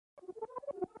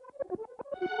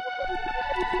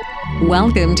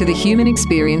Welcome to the Human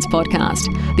Experience Podcast,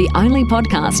 the only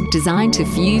podcast designed to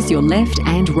fuse your left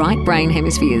and right brain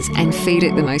hemispheres and feed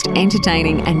it the most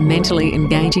entertaining and mentally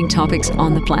engaging topics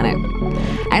on the planet.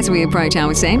 As we approach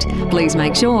our ascent, please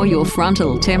make sure your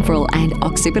frontal, temporal and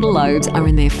occipital lobes are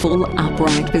in their full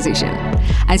upright position.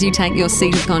 As you take your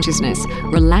seat of consciousness,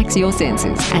 relax your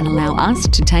senses and allow us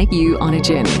to take you on a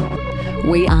journey.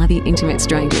 We are the Intimate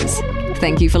Strangers.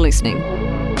 Thank you for listening.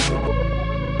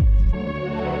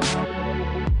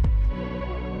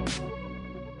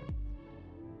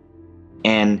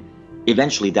 And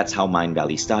eventually, that's how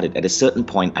Mindvalley started. At a certain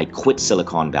point, I quit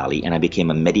Silicon Valley and I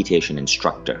became a meditation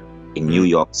instructor in New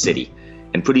York City.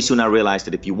 And pretty soon I realized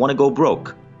that if you want to go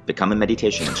broke, become a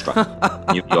meditation instructor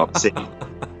in New York City.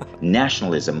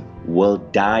 Nationalism will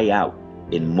die out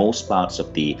in most parts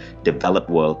of the developed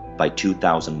world by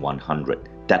 2100.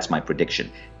 That's my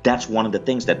prediction. That's one of the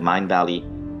things that Mindvalley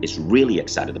is really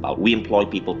excited about. We employ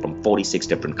people from 46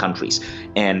 different countries.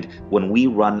 And when we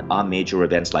run our major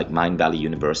events like Mindvalley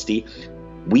University,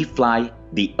 we fly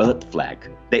the Earth flag.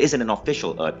 There isn't an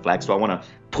official Earth flag, so I want to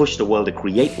push the world to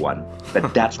create one,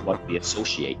 but that's what we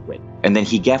associate with. And then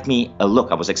he gave me a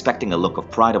look. I was expecting a look of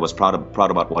pride. I was proud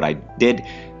about what I did,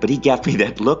 but he gave me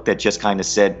that look that just kind of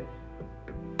said,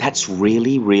 that's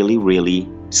really, really, really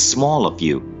small of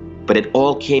you. But it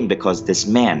all came because this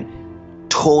man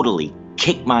totally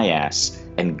kicked my ass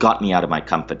and got me out of my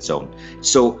comfort zone.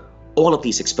 So all of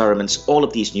these experiments, all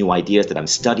of these new ideas that I'm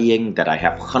studying, that I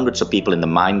have hundreds of people in the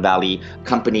Mindvalley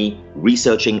company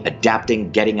researching,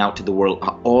 adapting, getting out to the world,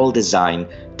 are all designed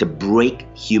to break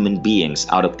human beings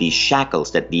out of these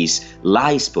shackles that these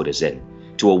lies put us in,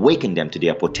 to awaken them to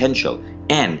their potential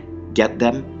and get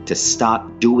them to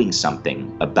start doing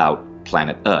something about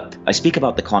planet Earth. I speak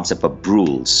about the concept of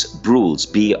BRULES. BRULES,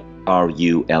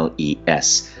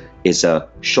 BRULES, is a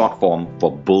short form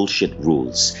for bullshit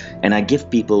rules. And I give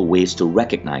people ways to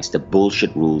recognize the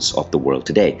bullshit rules of the world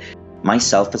today. My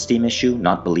self-esteem issue,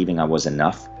 not believing I was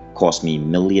enough, cost me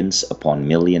millions upon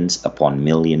millions upon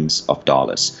millions of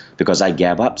dollars because I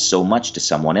gave up so much to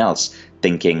someone else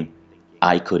thinking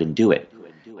I couldn't do it.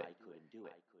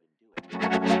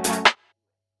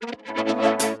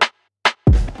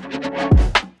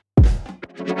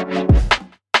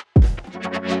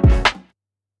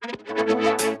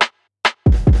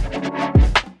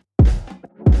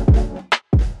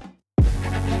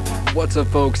 What's up,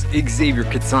 folks? Xavier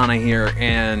Kitsana here,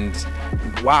 and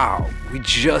wow, we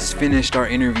just finished our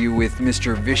interview with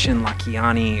Mr. Vishen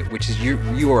Lakhiani, which is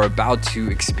you are about to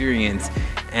experience,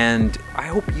 and I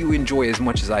hope you enjoy as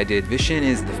much as I did. Vishen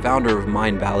is the founder of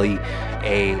Mindvalley,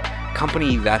 a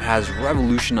company that has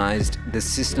revolutionized the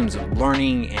systems of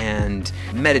learning and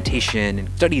meditation and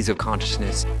studies of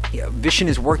consciousness. Vishen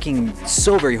is working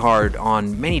so very hard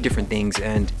on many different things,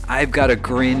 and I've got a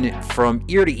grin from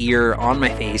ear to ear on my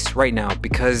face right now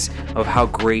because of how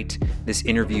great this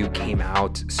interview came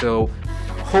out. So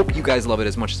hope you guys love it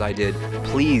as much as I did.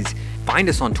 Please find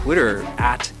us on Twitter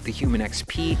at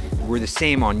TheHumanXP. We're the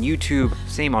same on YouTube,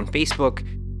 same on Facebook.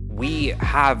 We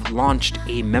have launched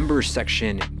a members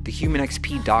section,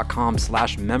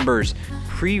 thehumanxp.com/members.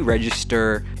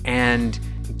 Pre-register and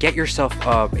get yourself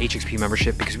a HXP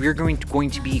membership because we're going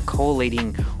to be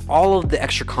collating all of the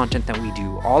extra content that we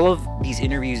do, all of these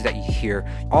interviews that you hear,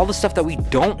 all the stuff that we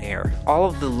don't air, all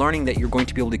of the learning that you're going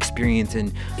to be able to experience,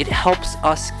 and it helps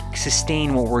us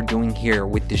sustain what we're doing here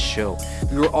with this show.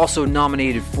 We were also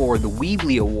nominated for the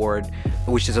Weebly Award,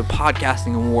 which is a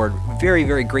podcasting award. Very,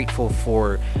 very grateful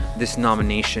for this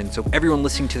nomination. So everyone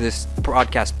listening to this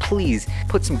broadcast, please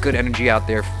put some good energy out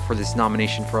there for this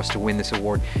nomination for us to win this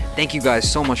award. Thank you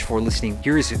guys so much for listening.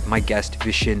 Here is my guest,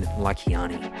 Vishen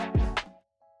Lakhiani.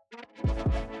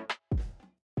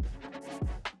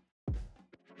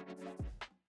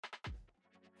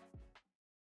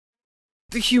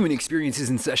 The Human Experience is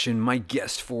in session. My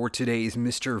guest for today is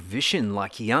Mr. Vishen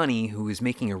Lakhiani, who is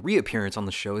making a reappearance on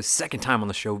the show, his second time on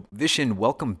the show. Vishen,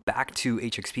 welcome back to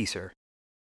HXP, sir.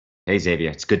 Hey, Xavier.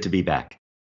 It's good to be back.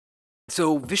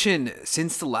 So, Vishen,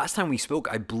 since the last time we spoke,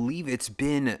 I believe it's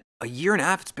been a year and a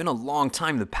half. It's been a long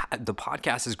time. The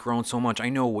podcast has grown so much. I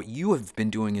know what you have been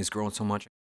doing has grown so much.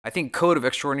 I think Code of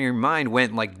Extraordinary Mind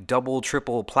went like double,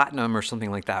 triple platinum or something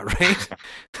like that, right?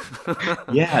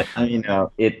 Yeah, I mean,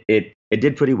 it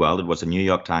did pretty well. It was a New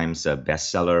York Times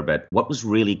bestseller. But what was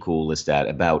really cool is that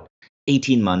about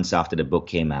 18 months after the book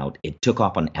came out, it took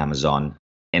off on Amazon.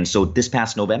 And so this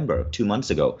past November, 2 months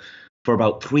ago, for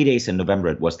about 3 days in November,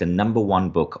 it was the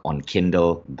 #1 book on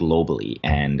Kindle globally.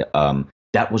 And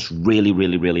that was really,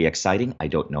 really, really exciting. I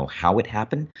don't know how it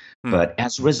happened, but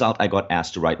as a result, I got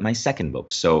asked to write my second book.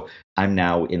 So I'm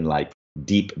now in like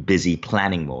deep, busy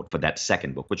planning mode for that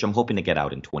second book, which I'm hoping to get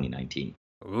out in 2019.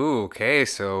 Ooh, okay.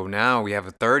 So now we have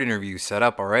a third interview set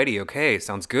up already. Okay,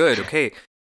 sounds good. Okay.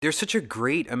 There's such a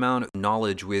great amount of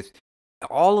knowledge with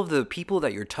all of the people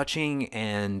that you're touching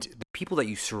and the people that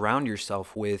you surround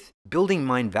yourself with building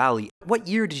Mindvalley. What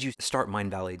year did you start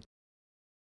Mindvalley?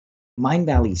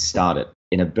 Mindvalley started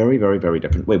in a very, very, very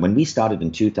different way. When we started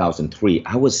in 2003,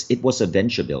 it was a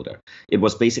venture builder. It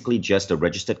was basically just a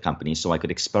registered company, so I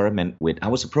could experiment with. I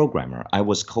was a programmer. I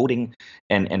was coding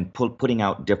and putting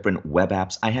out different web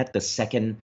apps. I had the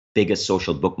second biggest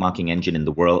social bookmarking engine in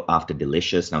the world after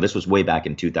Delicious. Now, this was way back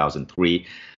in 2003.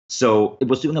 So it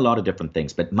was doing a lot of different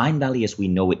things. But Mindvalley, as we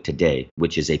know it today,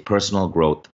 which is a personal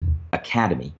growth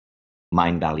academy,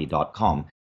 mindvalley.com,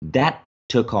 that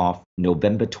took off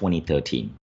November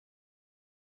 2013.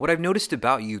 What I've noticed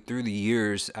about you through the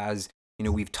years, as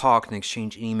we've talked and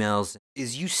exchanged emails,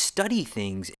 is you study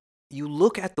things. You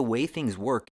look at the way things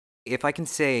work. If I can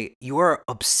say, you are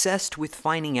obsessed with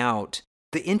finding out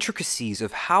the intricacies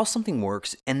of how something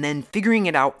works and then figuring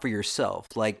it out for yourself,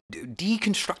 like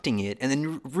deconstructing it and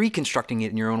then reconstructing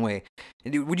it in your own way.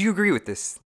 Would you agree with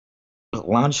this?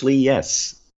 Largely,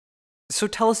 yes. So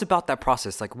tell us about that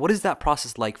process. Like, what is that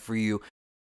process like for you?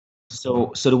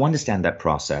 So to understand that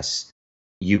process,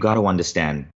 you got to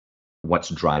understand what's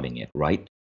driving it, right?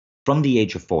 From the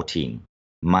age of 14,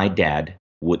 my dad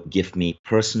would give me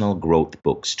personal growth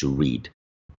books to read.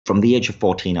 From the age of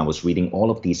 14, I was reading all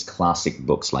of these classic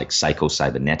books like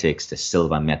Psycho-Cybernetics, The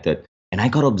Silva Method, and I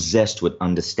got obsessed with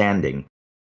understanding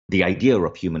the idea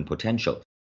of human potential.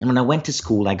 And when I went to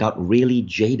school, I got really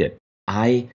jaded.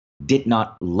 I did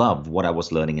not love what I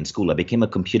was learning in school. I became a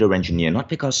computer engineer, not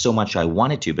because so much I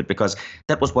wanted to, but because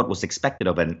that was what was expected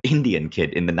of an Indian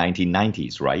kid in the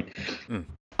 1990s, right?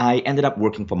 I ended up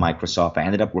working for Microsoft. I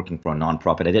ended up working for a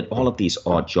nonprofit. I did all of these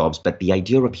odd jobs, but the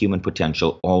idea of human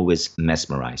potential always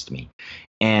mesmerized me.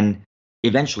 And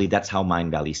eventually, that's how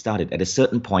Mindvalley started. At a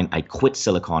certain point, I quit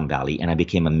Silicon Valley and I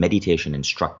became a meditation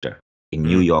instructor in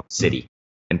New York City.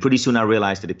 And pretty soon I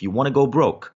realized that if you want to go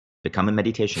broke, become a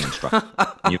meditation instructor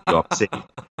in New York City.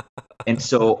 And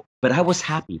so, but I was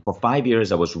happy. For 5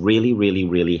 years, I was really, really,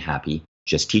 really happy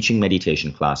just teaching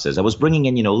meditation classes. I was bringing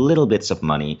in, little bits of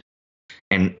money.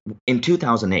 And in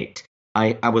 2008,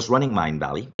 I was running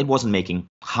Mindvalley. It wasn't making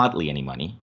hardly any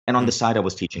money. And on the side, I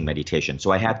was teaching meditation.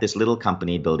 So I had this little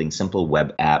company building simple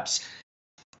web apps,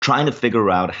 trying to figure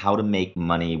out how to make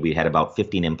money. We had about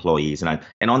 15 employees. And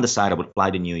on the side, I would fly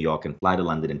to New York and fly to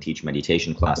London and teach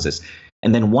meditation classes.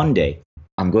 And then one day,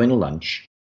 I'm going to lunch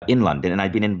in London, and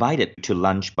I'd been invited to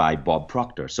lunch by Bob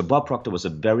Proctor. So Bob Proctor was a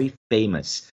very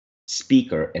famous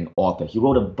speaker and author. He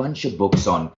wrote a bunch of books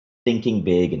on thinking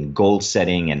big and goal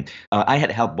setting. And I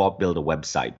had helped Bob build a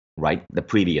website, right, the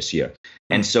previous year.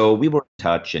 And so we were in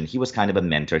touch, and he was kind of a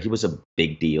mentor. He was a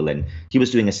big deal, and he was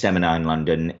doing a seminar in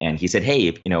London. And he said, hey,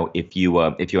 if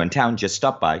you're in town, just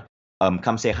stop by,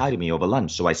 come say hi to me over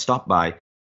lunch. So I stopped by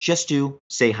just to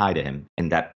say hi to him in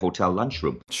that hotel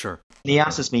lunchroom. Sure. And he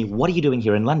asks me, what are you doing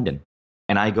here in London?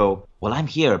 And I go, well, I'm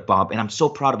here, Bob, and I'm so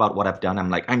proud about what I've done.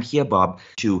 I'm like, I'm here, Bob,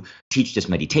 to teach this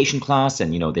meditation class.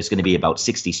 And, there's going to be about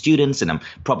 60 students, and I'm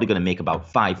probably going to make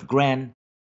about $5,000.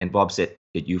 And Bob said,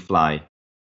 did you fly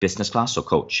business class or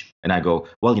coach? And I go,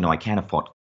 well, I can't afford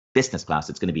business class.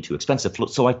 It's going to be too expensive.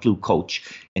 So I flew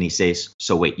coach. And he says,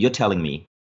 so wait, you're telling me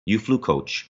you flew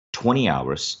coach 20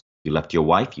 hours. You left your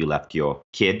wife, you left your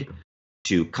kid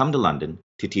to come to London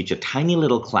to teach a tiny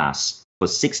little class for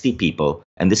 60 people.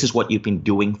 And this is what you've been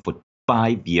doing for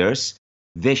 5 years.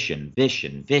 Vision,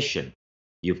 vision, vision.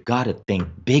 You've got to think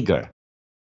bigger.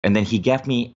 And then he gave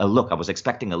me a look. I was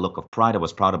expecting a look of pride. I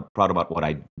was proud about what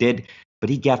I did. But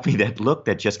he gave me that look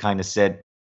that just kind of said,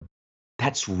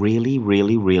 that's really,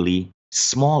 really, really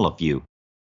small of you.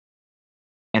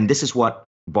 And this is what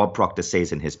Bob Proctor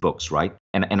says in his books, right?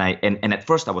 And at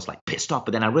first I was like pissed off,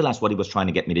 but then I realized what he was trying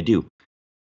to get me to do.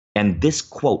 And this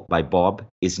quote by Bob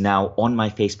is now on my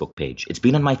Facebook page. It's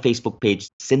been on my Facebook page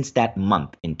since that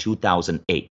month in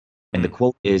 2008. And the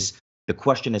quote is, the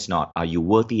question is not, are you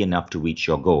worthy enough to reach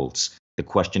your goals? The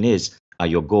question is, are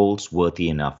your goals worthy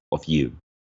enough of you?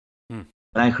 When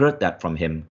I heard that from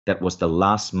him, that was the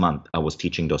last month I was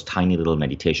teaching those tiny little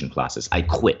meditation classes. I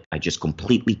quit. I just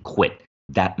completely quit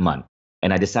that month.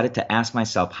 And I decided to ask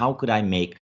myself, how could I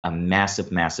make a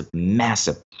massive, massive,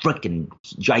 massive, freaking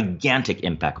gigantic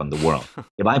impact on the world?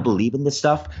 If I believe in this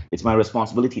stuff, it's my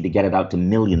responsibility to get it out to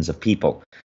millions of people.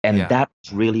 And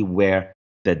that's really where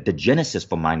the genesis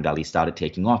for Mindvalley started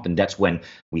taking off. And that's when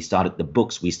we started the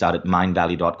books. We started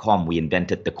mindvalley.com. We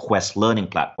invented the Quest learning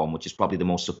platform, which is probably the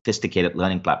most sophisticated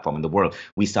learning platform in the world.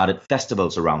 We started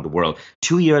festivals around the world.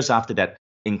 2 years after that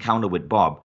encounter with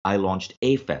Bob, I launched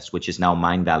A-Fest, which is now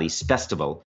Mindvalley's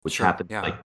festival, which happens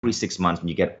like every 6 months, and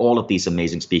you get all of these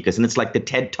amazing speakers. And it's like the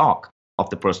TED Talk of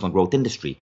the personal growth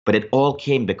industry. But it all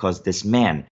came because this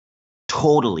man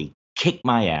totally kicked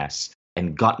my ass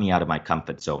and got me out of my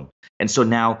comfort zone. And so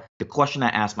now the question I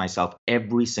ask myself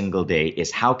every single day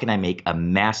is, how can I make a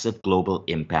massive global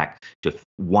impact to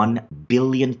 1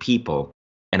 billion people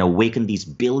and awaken these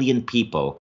billion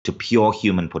people to pure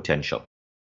human potential?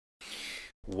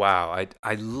 Wow,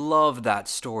 I love that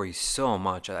story so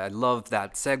much. I love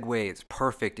that segue. It's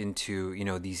perfect into,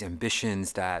 these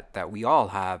ambitions that we all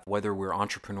have, whether we're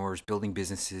entrepreneurs building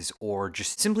businesses or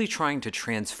just simply trying to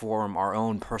transform our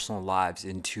own personal lives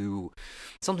into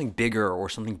something bigger or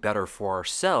something better for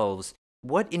ourselves.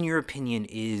 What, in your opinion,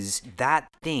 is that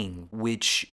thing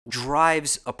which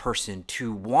drives a person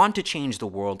to want to change the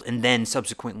world and then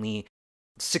subsequently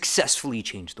successfully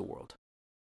change the world?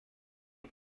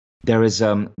 There's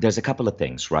a couple of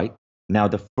things, right? Now,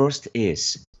 the first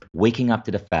is waking up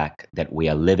to the fact that we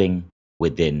are living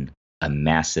within a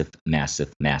massive,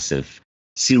 massive, massive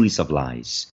series of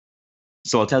lies.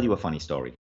 So I'll tell you a funny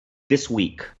story. This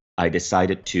week, I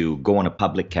decided to go on a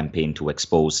public campaign to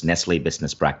expose Nestle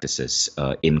business practices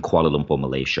in Kuala Lumpur,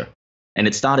 Malaysia. And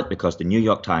it started because the New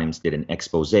York Times did an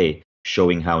expose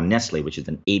showing how Nestle, which is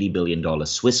an $80 billion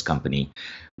Swiss company,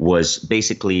 was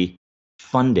basically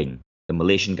funding the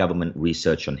Malaysian government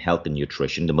research on health and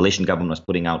nutrition. The Malaysian government was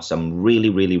putting out some really,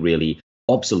 really, really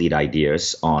obsolete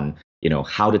ideas on,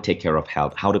 how to take care of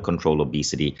health, how to control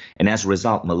obesity. And as a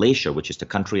result, Malaysia, which is the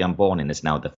country I'm born in, is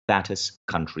now the fattest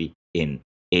country in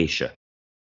Asia.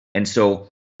 And so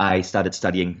I started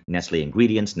studying Nestle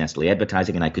ingredients, Nestle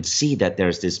advertising, and I could see that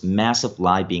there's this massive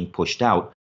lie being pushed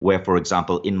out where, for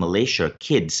example, in Malaysia,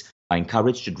 kids are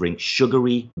encouraged to drink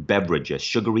sugary beverages,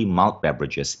 sugary malt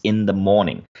beverages in the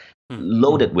morning,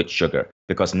 loaded with sugar,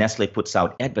 because Nestle puts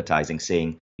out advertising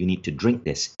saying you need to drink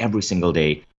this every single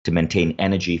day to maintain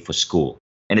energy for school.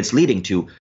 And it's leading to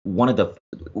one of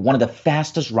the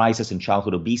fastest rises in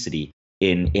childhood obesity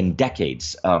in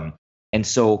decades. And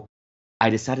so I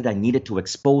decided I needed to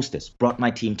expose this, brought my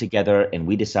team together, and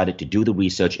we decided to do the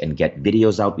research and get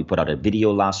videos out. We put out a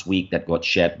video last week that got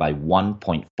shared by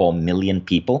 1.4 million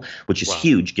people, which is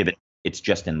huge given it's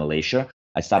just in Malaysia.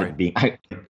 I started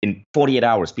in 48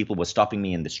 hours, people were stopping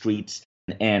me in the streets.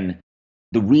 And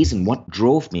the reason, what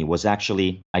drove me was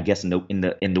actually, I guess in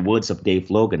the words of Dave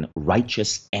Logan,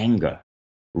 righteous anger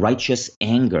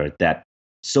that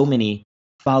so many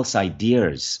false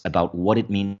ideas about what it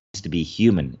means to be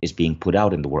human is being put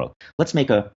out in the world. Let's make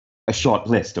a short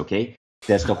list, okay?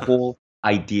 There's the whole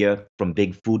idea from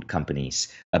big food companies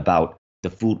about the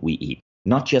food we eat,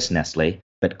 not just Nestle,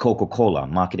 but Coca-Cola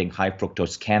marketing high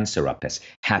fructose can syrup as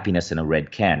happiness in a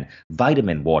red can,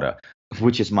 vitamin water,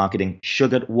 which is marketing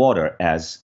sugared water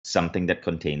as something that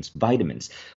contains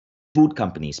vitamins. Food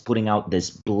companies putting out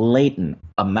this blatant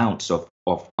amounts of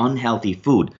unhealthy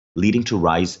food, leading to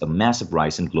a massive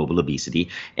rise in global obesity,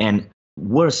 and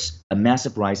worse, a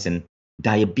massive rise in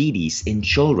diabetes in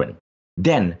children.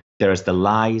 Then there's the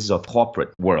lies of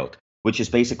corporate world, which is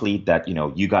basically that,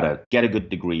 you got to get a good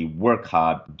degree, work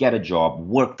hard, get a job,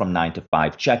 work from 9 to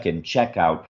 5, check in, check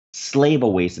out, slave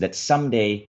away so that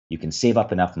someday you can save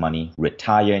up enough money,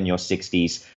 retire in your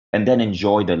 60s, and then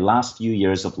enjoy the last few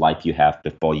years of life you have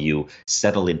before you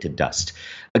settle into dust.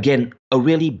 Again, a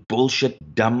really bullshit,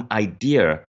 dumb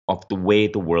idea of the way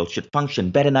the world should function,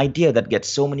 but an idea that gets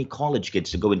so many college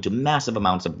kids to go into massive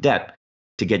amounts of debt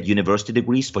to get university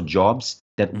degrees for jobs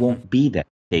that won't be there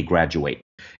when they graduate.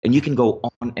 And you can go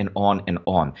on and on and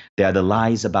on. There are the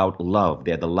lies about love.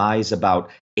 There are the lies about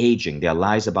aging. There are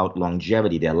lies about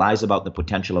longevity. There are lies about the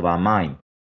potential of our mind.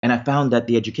 And I found that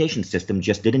the education system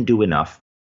just didn't do enough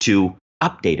to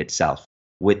update itself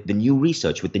with the new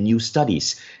research, with the new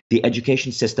studies. The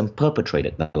education system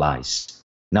perpetrated the lies.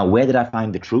 Now, where did I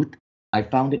find the truth? I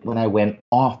found it when I went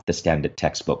off the standard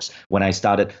textbooks, when I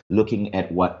started looking at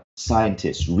what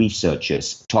scientists,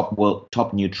 researchers, top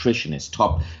nutritionists,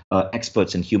 top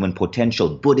experts in human potential,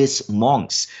 Buddhist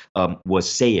monks were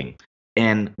saying.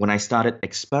 And when I started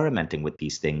experimenting with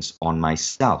these things on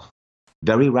myself,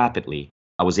 very rapidly,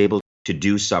 I was able to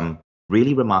do some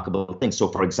really remarkable things. So,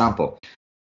 for example,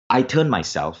 I turned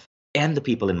myself and the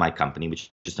people in my company, which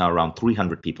is now around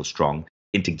 300 people strong,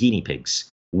 into guinea pigs.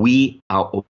 We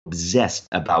are obsessed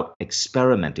about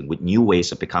experimenting with new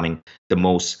ways of becoming the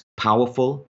most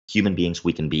powerful human beings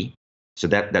we can be. So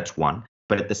that's one.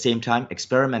 but at the same time,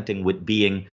 experimenting with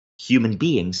being human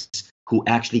beings who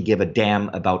actually give a damn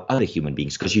about other human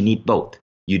beings, because you need both.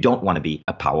 You don't want to be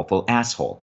a powerful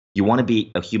asshole. You want to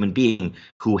be a human being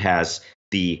who has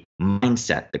the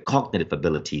mindset, the cognitive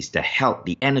abilities, the help,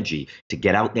 the energy to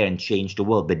get out there and change the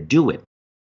world, but do it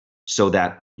so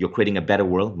that you're creating a better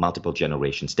world multiple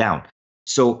generations down.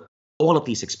 So all of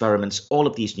these experiments, all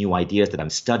of these new ideas that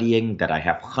I'm studying, that I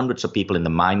have hundreds of people in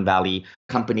the Mindvalley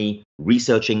company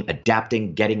researching,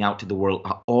 adapting, getting out to the world,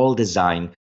 are all designed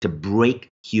to break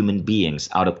human beings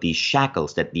out of these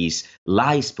shackles that these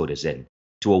lies put us in,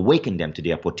 to awaken them to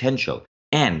their potential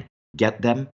and get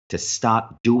them to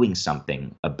start doing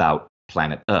something about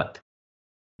planet Earth.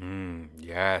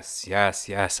 Yes.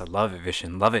 I love it,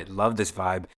 Vishen. Love it. Love this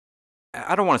vibe.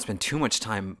 I don't want to spend too much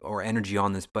time or energy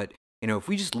on this, but if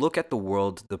we just look at the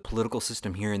world, the political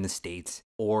system here in the States,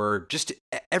 or just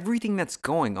everything that's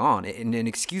going on, and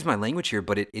excuse my language here,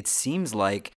 but it seems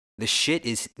like the shit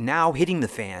is now hitting the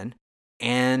fan,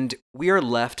 and we are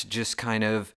left just kind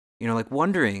of, like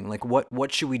wondering, like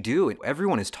what should we do? And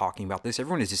everyone is talking about this.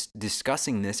 Everyone is just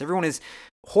discussing this. Everyone is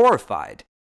horrified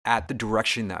at the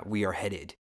direction that we are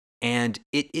headed. And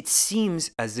it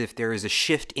seems as if there is a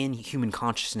shift in human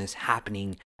consciousness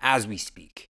happening as we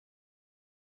speak.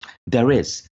 There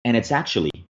is. And it's actually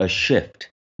a shift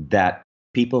that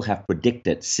people have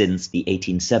predicted since the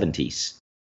 1870s.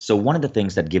 So one of the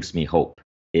things that gives me hope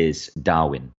is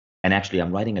Darwin. And actually,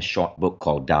 I'm writing a short book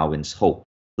called Darwin's Hope.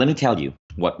 Let me tell you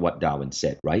what Darwin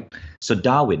said, right? So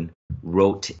Darwin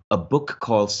wrote a book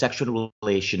called Sexual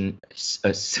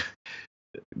Relations.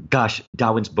 Gosh,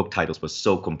 Darwin's book titles were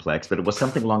so complex, but it was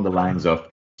something along the lines of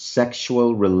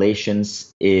sexual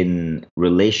relations in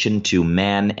relation to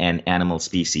man and animal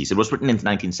species. It was written in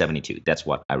 1972. That's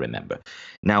what I remember.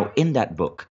 Now, in that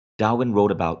book, Darwin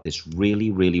wrote about this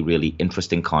really, really, really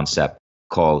interesting concept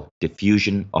called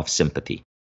diffusion of sympathy.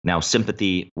 Now,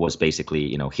 sympathy was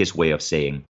basically, his way of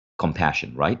saying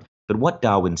compassion, right? But what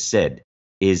Darwin said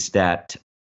is that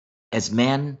as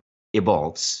man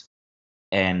evolves,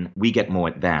 and we get more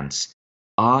advanced,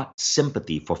 our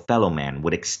sympathy for fellow man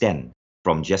would extend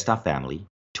from just our family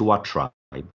to our tribe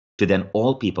to then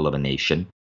all people of a nation.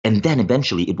 And then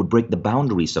eventually it would break the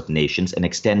boundaries of nations and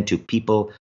extend to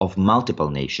people of multiple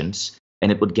nations.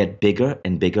 And it would get bigger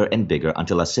and bigger and bigger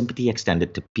until our sympathy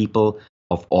extended to people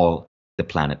of all the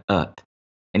planet Earth.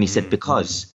 And he said,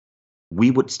 because we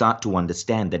would start to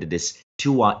understand that it is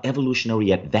to our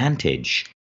evolutionary advantage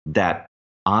that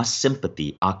our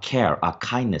sympathy, our care, our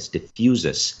kindness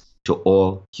diffuses to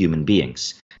all human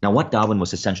beings. Now, what Darwin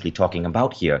was essentially talking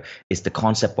about here is the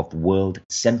concept of world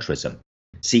centrism.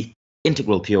 See,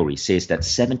 integral theory says that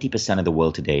 70% of the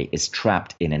world today is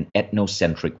trapped in an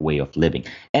ethnocentric way of living.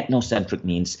 Ethnocentric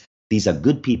means these are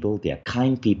good people, they are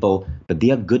kind people, but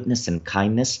their goodness and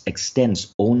kindness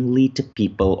extends only to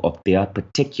people of their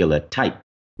particular type,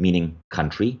 meaning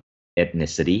country,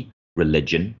 ethnicity,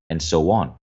 religion, and so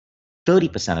on.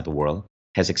 30% of the world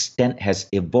has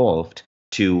evolved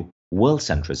to world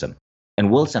centrism. And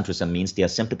world centrism means their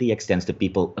sympathy extends to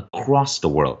people across the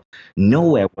world.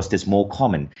 Nowhere was this more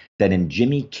common than in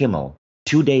Jimmy Kimmel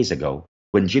 2 days ago,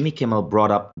 when Jimmy Kimmel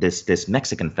brought up this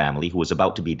Mexican family who was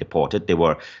about to be deported. They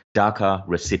were DACA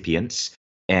recipients.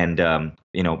 And,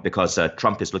 because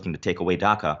Trump is looking to take away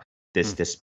DACA,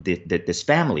 this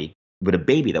family with a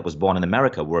baby that was born in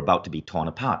America were about to be torn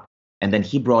apart. And then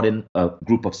he brought in a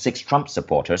group of 6 Trump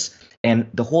supporters. And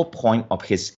the whole point of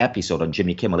his episode on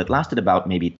Jimmy Kimmel, it lasted about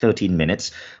maybe 13 minutes,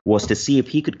 was to see if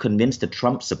he could convince the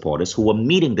Trump supporters who were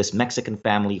meeting this Mexican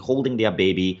family holding their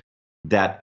baby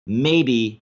that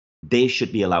maybe they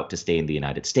should be allowed to stay in the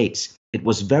United States. It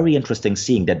was very interesting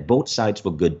seeing that both sides were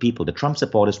good people. The Trump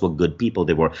supporters were good people.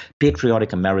 They were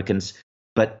patriotic Americans,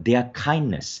 but their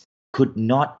kindness could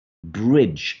not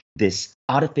bridge this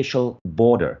artificial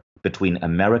border between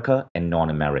America and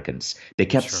non-Americans. They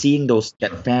kept seeing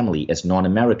that family as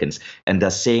non-Americans, and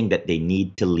they're saying that they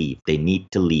need to leave, they need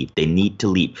to leave, they need to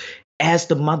leave. As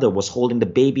the mother was holding the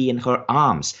baby in her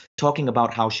arms, talking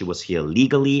about how she was here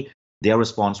legally, their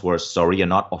response was, sorry, you're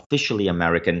not officially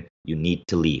American, you need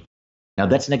to leave. Now,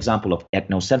 that's an example of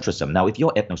ethnocentrism. Now, if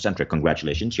you're ethnocentric,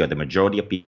 congratulations, you're the majority of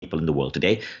people in the world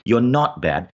today. You're not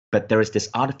bad, but there is this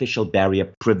artificial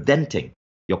barrier preventing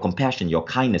your compassion, your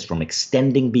kindness from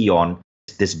extending beyond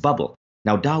this bubble.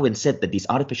 Now, Darwin said that these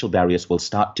artificial barriers will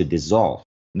start to dissolve.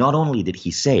 Not only did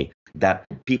he say that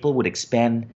people would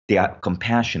expand their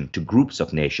compassion to groups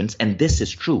of nations, and this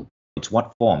is true. It's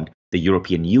what formed the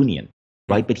European Union,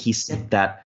 right? But he said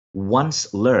that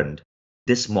once learned,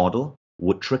 this model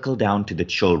would trickle down to the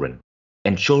children,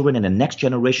 and children in the next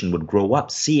generation would grow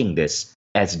up seeing this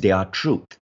as their truth.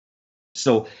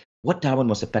 So what Darwin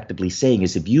was effectively saying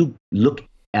is if you look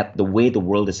at the way the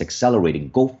world is accelerating,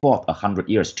 go forth 100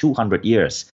 years, 200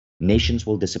 years, nations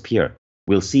will disappear.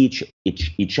 We'll see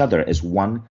each other as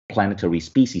one planetary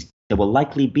species. There will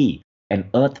likely be an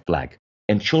Earth flag.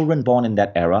 And children born in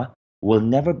that era will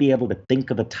never be able to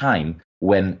think of a time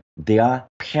when their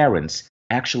parents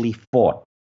actually fought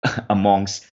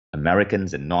amongst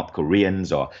Americans and North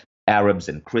Koreans or Arabs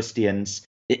and Christians.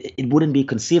 It wouldn't be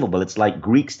conceivable. It's like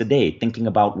Greeks today thinking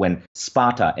about when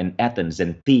Sparta and Athens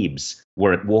and Thebes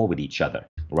were at war with each other,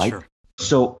 right? Sure.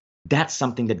 So that's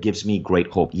something that gives me great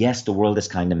hope. Yes, the world is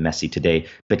kind of messy today,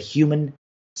 but human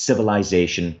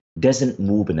civilization doesn't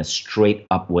move in a straight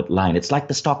upward line. It's like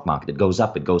the stock market. It goes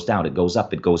up, it goes down, it goes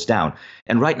up, it goes down.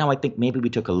 And right now, I think maybe we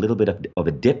took a little bit of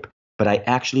a dip, but I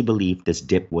actually believe this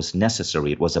dip was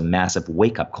necessary. It was a massive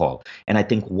wake-up call. And I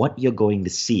think what you're going to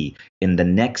see in the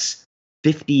next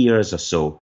 50 years or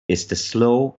so is the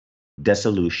slow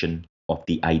dissolution of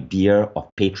the idea of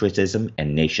patriotism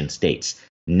and nation states.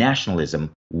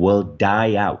 Nationalism will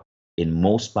die out in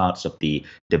most parts of the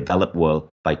developed world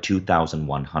by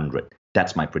 2100.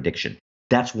 That's my prediction.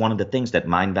 That's one of the things that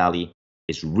Mindvalley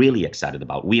is really excited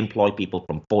about. We employ people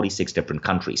from 46 different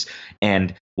countries.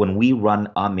 And when we run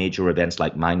our major events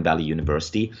like Mindvalley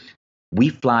University, we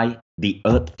fly the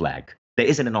Earth flag. There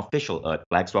isn't an official Earth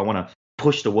flag, so I want to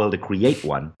push the world to create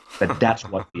one, but that's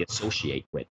what we associate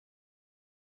with.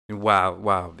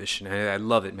 Wow, Vishen. I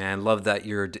love it, man. I love that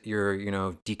you're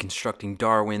deconstructing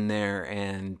Darwin there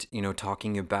and,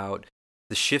 talking about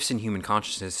the shifts in human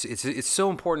consciousness. It's so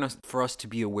important for us to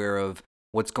be aware of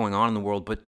what's going on in the world,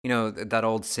 but, that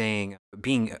old saying,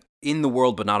 being in the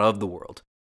world but not of the world.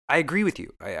 I agree with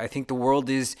you. I think the world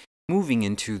is moving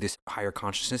into this higher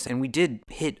consciousness, and we did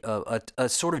hit a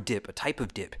sort of dip, a type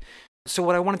of dip. So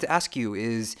what I wanted to ask you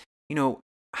is,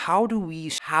 how do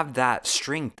we have that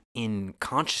strength in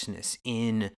consciousness,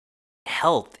 in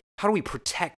health? How do we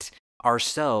protect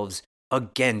ourselves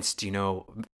against,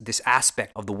 this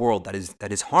aspect of the world that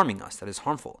is harming us, that is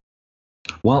harmful?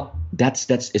 Well, that's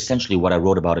essentially what I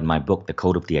wrote about in my book, The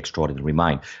Code of the Extraordinary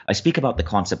Mind. I speak about the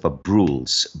concept of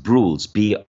BRULES. BRULES,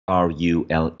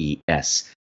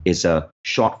 BRULES, is a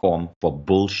short form for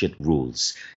bullshit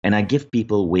rules. And I give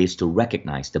people ways to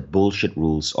recognize the bullshit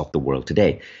rules of the world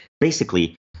today.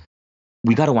 Basically,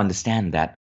 we got to understand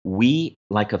that we,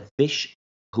 like a fish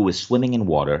who is swimming in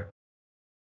water,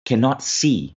 cannot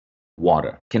see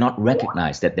water, cannot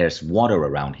recognize that there's water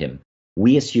around him.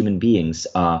 We as human beings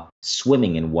are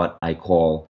swimming in what I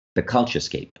call the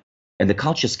culturescape. And the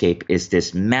culturescape is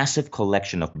this massive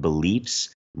collection of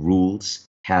beliefs, rules,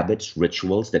 habits,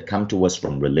 rituals that come to us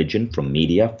from religion, from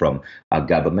media, from our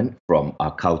government, from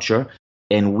our culture.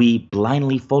 And we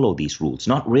blindly follow these rules,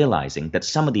 not realizing that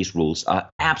some of these rules are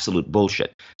absolute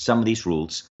bullshit. Some of these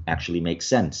rules actually make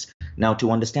sense. Now,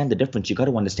 to understand the difference, you got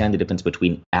to understand the difference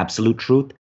between absolute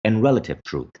truth and relative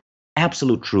truth.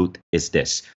 Absolute truth is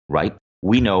this, right?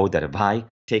 We know that if I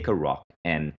take a rock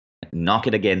and knock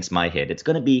it against my head, it's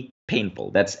going to be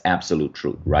painful. That's absolute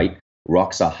truth, right?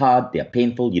 Rocks are hard, they're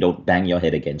painful, you don't bang your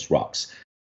head against rocks.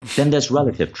 Then there's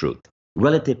relative truth.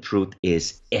 Relative truth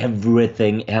is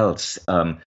everything else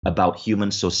about human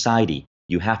society.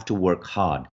 You have to work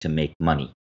hard to make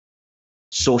money.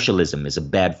 Socialism is a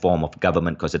bad form of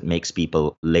government because it makes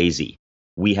people lazy.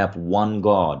 We have one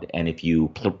God, and if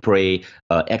you pray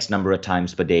X number of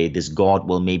times per day, this God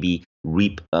will maybe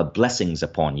reap blessings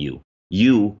upon you.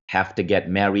 You have to get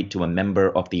married to a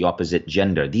member of the opposite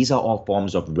gender. These are all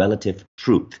forms of relative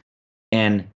truth.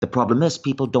 And the problem is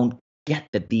people don't get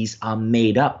that these are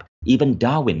made up. Even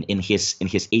Darwin, in his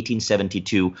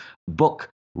 1872 book,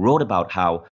 wrote about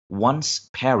how once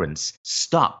parents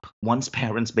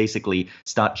basically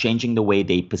start changing the way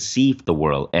they perceive the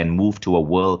world and move to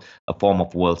a form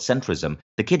of world centrism,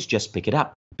 the kids just pick it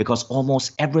up. Because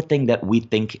almost everything that we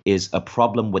think is a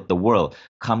problem with the world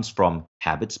comes from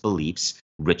habits, beliefs,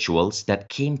 rituals that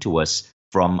came to us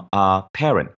from our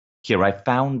parent. Here, I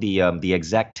found the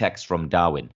exact text from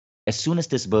Darwin. As soon as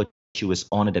this virtue is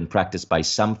honored and practiced by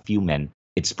some few men,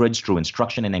 it spreads through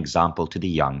instruction and example to the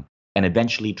young, and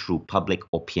eventually through public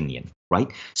opinion,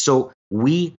 right? So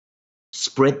we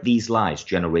spread these lies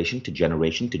generation to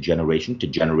generation to generation to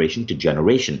generation to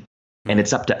generation. And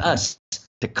it's up to us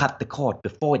to cut the cord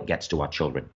before it gets to our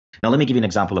children. Now, let me give you an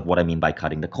example of what I mean by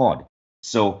cutting the cord.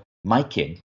 So my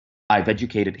kid, I've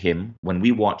educated him when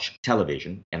we watch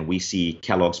television and we see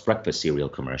Kellogg's breakfast cereal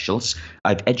commercials.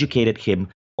 I've educated him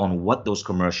on what those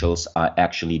commercials are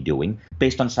actually doing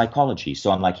based on psychology. So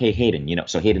I'm like, hey, Hayden,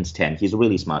 so Hayden's 10. He's a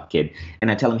really smart kid.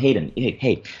 And I tell him, Hayden,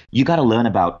 hey, you got to learn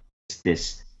about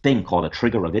this thing called a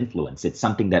trigger of influence. It's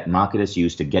something that marketers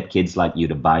use to get kids like you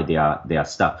to buy their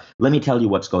stuff. Let me tell you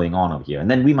what's going on over here. And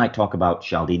then we might talk about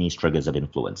Cialdini's triggers of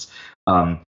influence.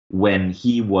 When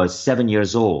he was 7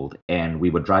 years old and we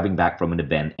were driving back from an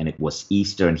event and it was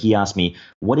Easter, and he asked me,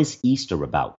 what is Easter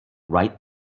about, right?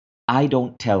 I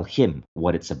don't tell him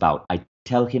what it's about. I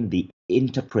tell him the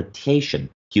interpretation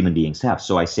human beings have.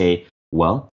 So I say,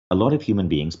 well, a lot of human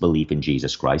beings believe in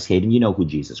Jesus Christ. Hayden, you know who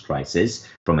Jesus Christ is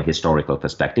from a historical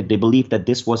perspective. They believe that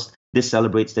this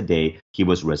celebrates the day he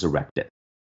was resurrected.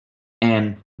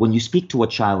 And when you speak to a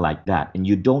child like that and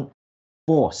you don't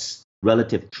force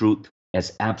relative truth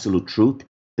as absolute truth,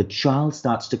 the child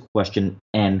starts to question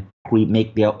and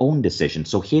make their own decisions.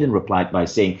 So Hayden replied by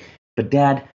saying, but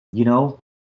Dad,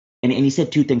 and he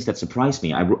said two things that surprised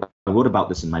me. I wrote about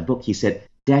this in my book. He said,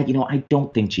 Dad, I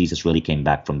don't think Jesus really came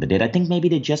back from the dead. I think maybe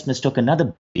they just mistook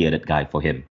another bearded guy for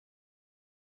him.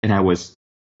 And I was,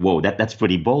 whoa, that's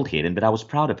pretty bold, Hayden, but I was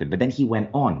proud of him. But then he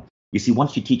went on. You see,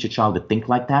 once you teach a child to think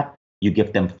like that, you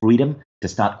give them freedom to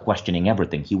start questioning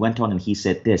everything. He went on and he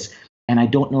said this, and I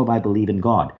don't know if I believe in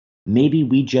God. Maybe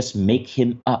we just make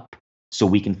him up so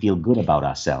we can feel good about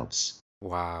ourselves.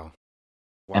 Wow.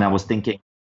 And I was thinking,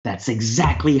 that's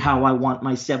exactly how I want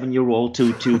my 7-year-old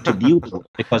to view it,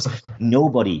 because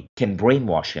nobody can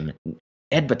brainwash him.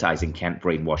 Advertising can't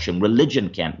brainwash him. Religion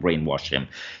can't brainwash him.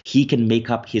 He can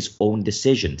make up his own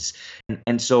decisions.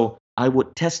 And so I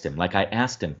would test him. Like I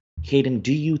asked him, Hayden,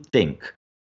 do you think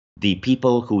the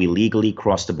people who illegally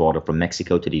cross the border from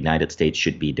Mexico to the United States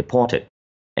should be deported?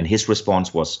 And his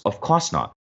response was, of course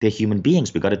not. They're human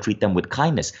beings. We got to treat them with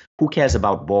kindness. Who cares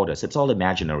about borders? It's all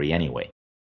imaginary anyway.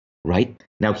 Right?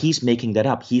 Now he's making that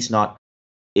up.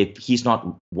 If he's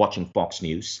not watching Fox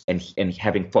News and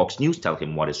having Fox News tell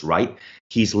him what is right,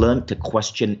 he's learned to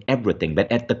question everything.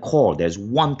 But at the core, there's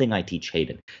one thing I teach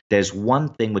Hayden. There's one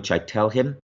thing which I tell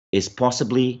him is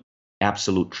possibly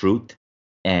absolute truth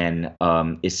and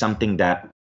is something that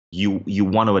you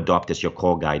want to adopt as your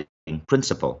core guiding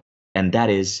principle. And that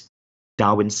is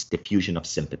Darwin's diffusion of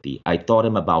sympathy. I taught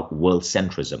him about world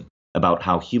centrism, about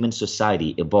how human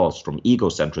society evolves from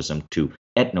egocentrism to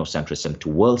ethnocentrism to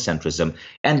world centrism,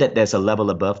 and that there's a level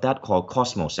above that called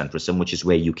cosmocentrism, which is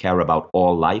where you care about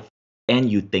all life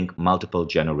and you think multiple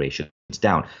generations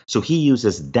down. So he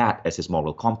uses that as his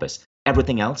moral compass.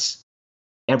 Everything else,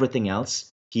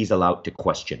 he's allowed to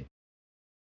question.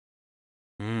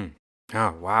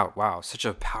 Oh, wow. Such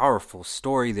a powerful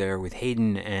story there with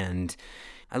Hayden, and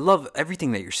I love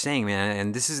everything that you're saying, man.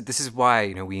 And this is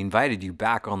why, we invited you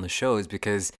back on the show, is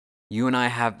because you and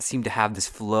I seem to have this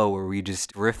flow where we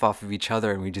just riff off of each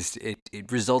other, and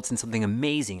it results in something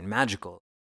amazing and magical.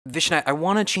 Vishen, I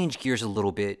want to change gears a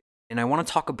little bit, and I want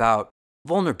to talk about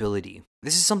vulnerability.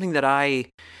 This is something that I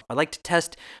like to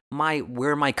test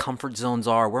where my comfort zones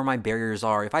are, where my barriers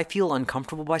are. If I feel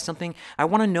uncomfortable by something, I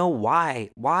want to know why.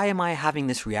 Why am I having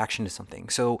this reaction to something?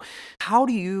 So how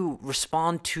do you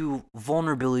respond to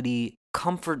vulnerability,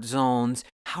 comfort zones?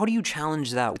 How do you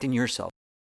challenge that within yourself?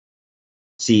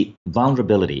 See,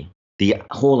 vulnerability, the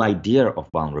whole idea of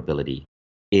vulnerability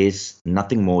is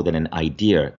nothing more than an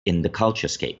idea in the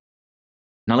culturescape.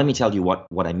 Now, let me tell you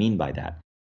what I mean by that.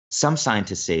 Some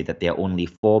scientists say that there are only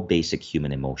 4 basic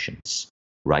human emotions,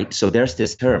 right? So there's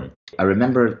this term. I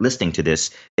remember listening to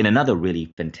this in another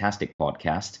really fantastic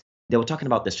podcast. They were talking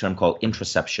about this term called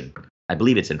introception. I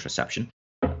believe it's introception.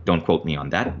 Don't quote me on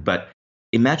that. But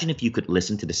imagine if you could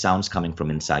listen to the sounds coming from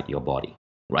inside your body,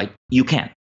 right? You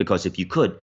can't, because if you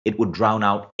could, it would drown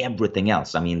out everything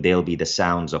else. I mean, there'll be the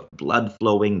sounds of blood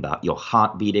flowing, your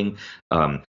heart beating,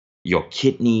 your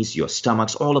kidneys, your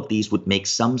stomachs, all of these would make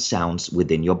some sounds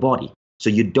within your body. So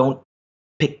you don't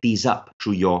pick these up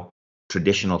through your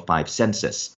traditional 5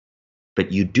 senses,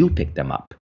 but you do pick them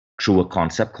up through a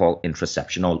concept called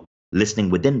introception, or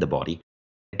listening within the body.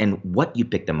 And what you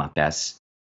pick them up as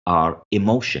are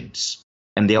emotions.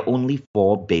 And there are only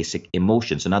 4 basic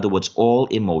emotions. In other words, all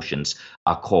emotions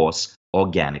are caused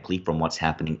organically from what's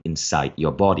happening inside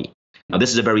your body. Now,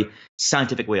 this is a very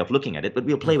scientific way of looking at it, but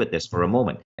we'll play with this for a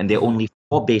moment. And there are only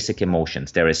 4 basic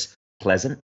emotions. There is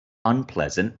pleasant,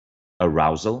 unpleasant,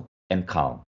 arousal, and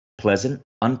calm. Pleasant,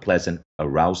 unpleasant,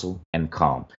 arousal, and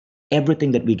calm.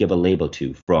 Everything that we give a label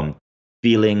to, from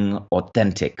feeling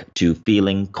authentic to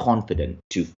feeling confident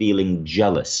to feeling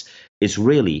jealous, is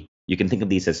really, you can think of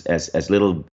these as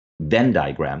little Venn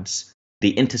diagrams,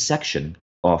 the intersection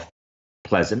of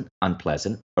pleasant,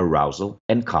 unpleasant, arousal,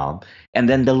 and calm, and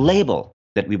then the label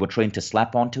that we were trained to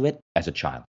slap onto it as a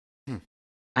child.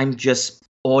 I'm just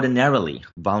ordinarily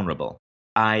vulnerable.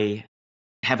 I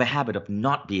have a habit of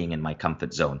not being in my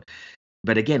comfort zone.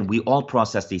 But again, we all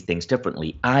process these things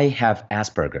differently. I have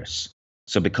Asperger's.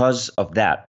 So because of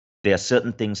that, there are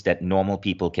certain things that normal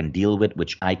people can deal with,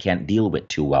 which I can't deal with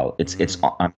too well.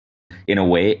 In a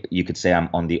way, you could say I'm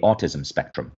on the autism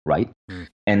spectrum, right? Mm.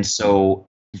 And so,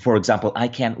 for example, I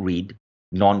can't read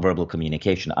nonverbal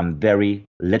communication. I'm very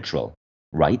literal,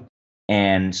 right?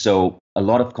 And so a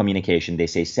lot of communication, they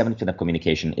say 70% of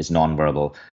communication is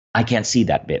nonverbal. I can't see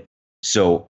that bit.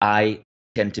 So I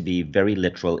tend to be very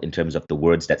literal in terms of the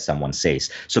words that someone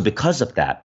says. So because of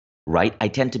that, right, I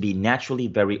tend to be naturally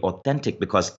very authentic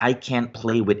because I can't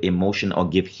play with emotion or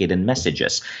give hidden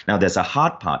messages. Now, there's a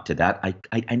hard part to that.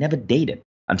 I never dated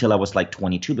until I was like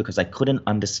 22 because I couldn't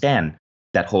understand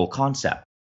that whole concept.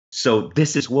 So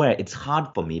this is where it's hard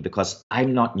for me because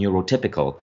I'm not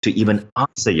neurotypical to even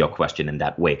answer your question in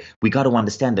that way. We got to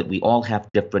understand that we all have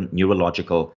different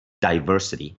neurological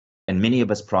diversity, and many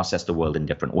of us process the world in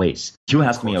different ways. You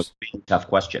asked me a really tough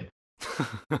question.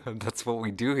 That's what we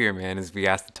do here, man, is we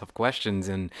ask the tough questions.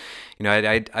 And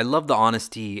I love the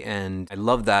honesty, and I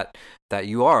love that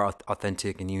you are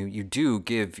authentic, and you do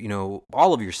give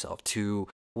all of yourself to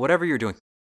whatever you're doing.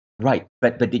 Right.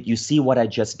 But did you see what I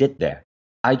just did there?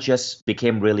 I just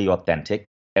became really authentic,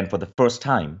 and for the first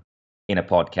time in a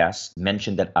podcast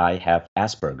mentioned that I have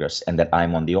Asperger's and that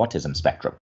I'm on the autism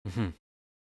spectrum. Mm-hmm.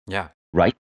 Yeah.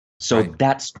 Right? So Right.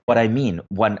 that's what I mean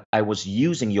when I was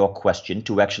using your question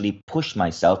to actually push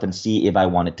myself and see if I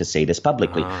wanted to say this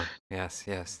publicly. Yes.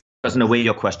 Because in a way,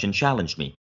 your question challenged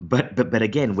me. But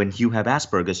again, when you have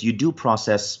Asperger's, you do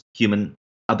process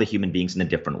other human beings in a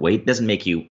different way. It doesn't make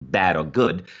you bad or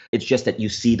good. It's just that you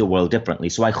see the world differently.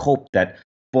 So I hope that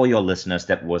for your listeners,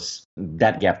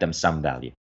 that gave them some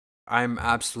value. I'm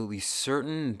absolutely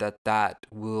certain that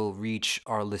will reach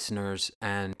our listeners,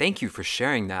 and thank you for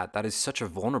sharing that. That is such a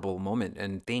vulnerable moment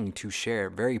and thing to share,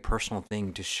 very personal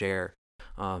thing to share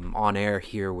on air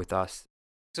here with us.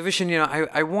 So Vishen,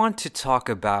 I want to talk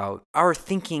about our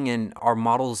thinking and our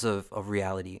models of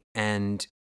reality. And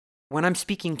when I'm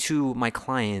speaking to my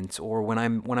clients, or when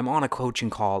I'm on a coaching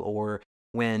call, or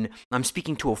when I'm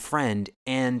speaking to a friend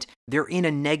and they're in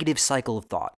a negative cycle of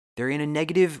thought, they're in a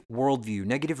negative worldview,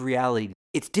 negative reality,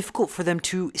 it's difficult for them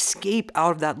to escape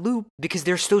out of that loop because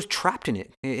they're so trapped in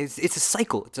it. It's a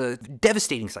cycle. It's a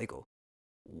devastating cycle.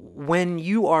 When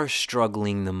you are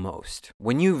struggling the most,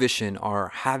 when you, Vishen, are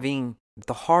having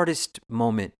the hardest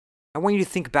moment, I want you to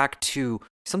think back to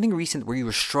something recent where you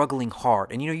were struggling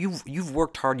hard, and you've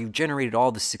worked hard, you've generated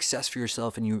all the success for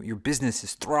yourself, and your business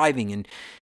is thriving,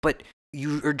 but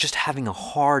you are just having a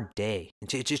hard day.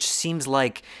 It just seems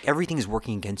like everything is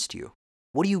working against you.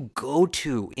 What do you go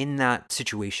to in that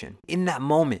situation? In that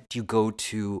moment, do you go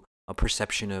to a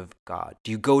perception of God?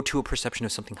 Do you go to a perception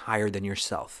of something higher than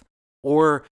yourself?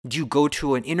 Or do you go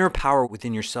to an inner power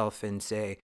within yourself and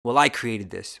say, well, I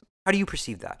created this? How do you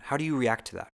perceive that? How do you react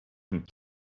to that?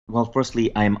 Well,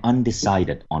 firstly, I am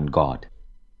undecided on God.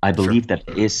 I believe that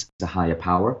there is a higher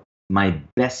power. My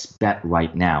best bet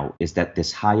right now is that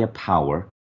this higher power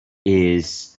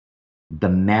is the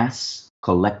mass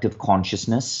collective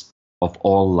consciousness of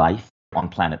all life on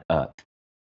planet Earth.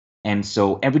 And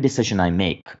so every decision I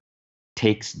make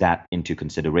takes that into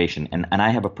consideration. And I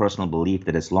have a personal belief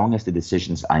that as long as the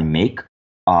decisions I make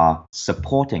are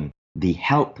supporting the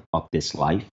health of this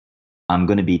life, I'm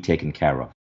going to be taken care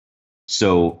of.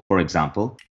 So, for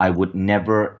example, I would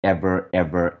never, ever,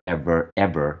 ever, ever,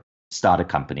 ever start a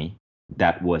company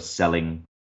that was selling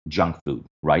junk food,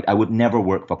 right? I would never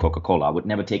work for Coca-Cola. I would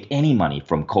never take any money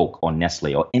from Coke or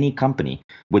Nestle or any company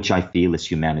which I feel is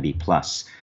humanity plus.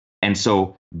 And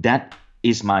so that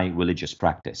is my religious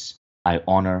practice. I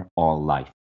honor all life.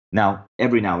 Now,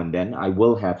 every now and then, I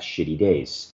will have shitty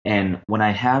days. And when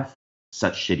I have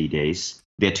such shitty days,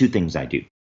 there are two things I do.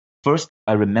 First,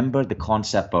 I remember the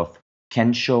concept of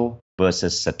Kensho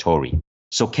versus Satori.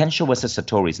 So Kensho versus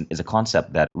Satori is a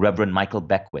concept that Reverend Michael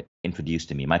Beckwith introduced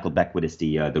to me. Michael Beckwith is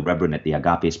the Reverend at the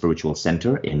Agape Spiritual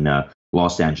Center in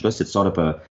Los Angeles. It's sort of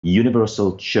a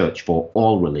universal church for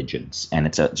all religions, and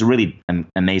it's a really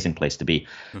amazing place to be.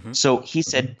 Mm-hmm. So he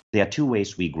said there are two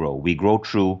ways we grow. We grow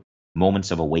through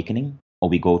moments of awakening, or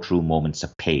we go through moments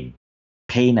of pain.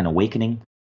 Pain and awakening,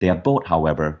 they are both,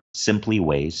 however, simply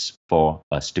ways for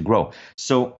us to grow.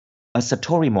 So a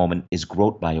Satori moment is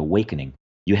growth by awakening.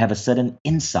 You have a sudden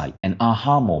insight, an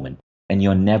aha moment, and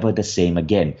you're never the same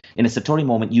again. In a Satori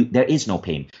moment, there is no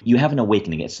pain. You have an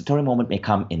awakening. A Satori moment may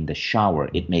come in the shower.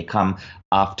 It may come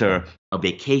after a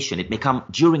vacation. It may come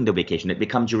during the vacation. It may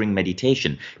come during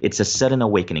meditation. It's a sudden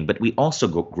awakening. But we also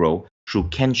grow through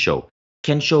Kensho.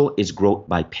 Kensho is growth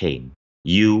by pain.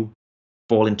 You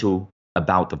fall into a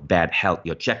bout of bad health.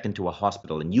 You're checked into a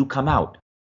hospital and you come out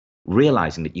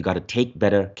realizing that you got to take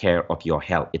better care of your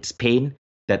health. It's pain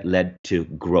that led to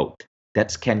growth.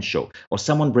 That's Kensho. Or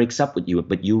someone breaks up with you,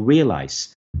 but you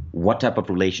realize what type of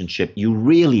relationship you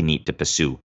really need to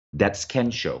pursue. That's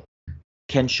Kensho.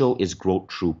 Kensho is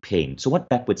growth through pain. So what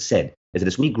Beckwith said is that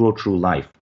as we grow through life,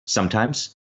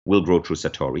 sometimes we'll grow through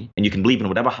Satori. And you can believe in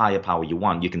whatever higher power you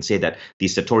want. You can say that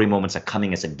these Satori moments are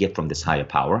coming as a gift from this higher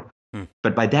power.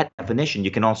 But by that definition,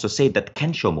 you can also say that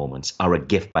Kensho moments are a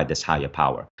gift by this higher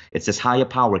power. It's this higher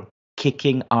power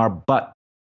kicking our butt.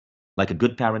 Like a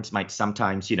good parent might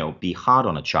sometimes, be hard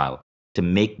on a child to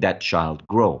make that child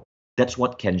grow. That's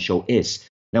what Kensho is.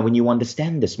 Now, when you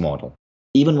understand this model,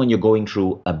 even when you're going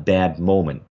through a bad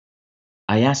moment,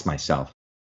 I ask myself,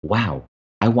 wow,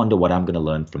 I wonder what I'm going to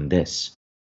learn from this.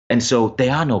 And so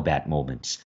there are no bad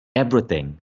moments.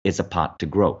 Everything is a path to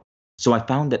grow. So I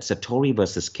found that Satori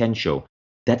versus Kensho,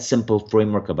 that simple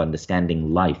framework of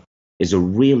understanding life, is a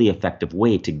really effective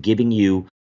way to giving you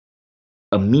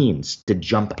a means to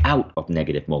jump out of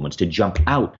negative moments, to jump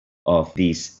out of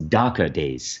these darker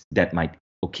days that might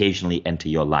occasionally enter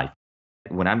your life.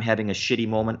 When I'm having a shitty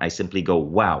moment, I simply go,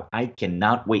 wow, I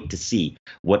cannot wait to see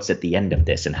what's at the end of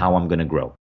this and how I'm going to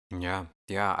grow. Yeah,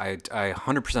 I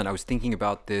 100%. I was thinking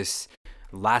about this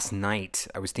last night.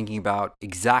 I was thinking about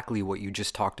exactly what you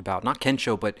just talked about, not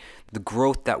Kensho, but the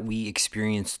growth that we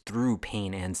experience through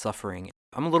pain and suffering.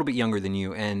 I'm a little bit younger than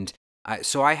you, and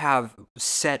so I have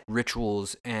set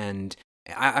rituals, and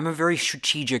I'm a very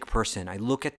strategic person. I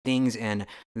look at things, and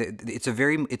it's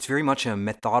very much a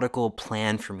methodical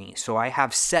plan for me. So I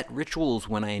have set rituals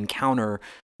when I encounter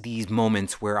these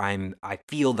moments where I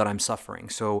feel that I'm suffering.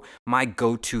 So my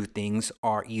go-to things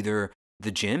are either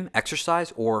the gym,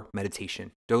 exercise, or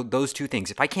meditation. Those two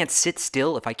things. If I can't sit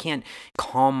still, if I can't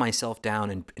calm myself down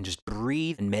and just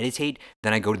breathe and meditate,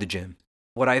 then I go to the gym.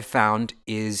 What I've found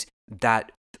is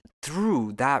that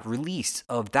through that release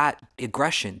of that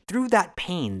aggression, through that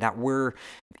pain that we're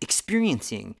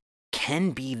experiencing, can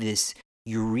be this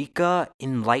eureka,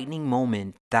 enlightening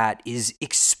moment that is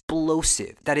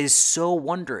explosive, that is so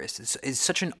wondrous. It's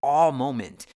such an awe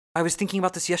moment. I was thinking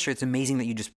about this yesterday. It's amazing that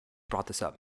you just brought this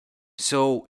up.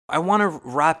 So I want to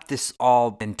wrap this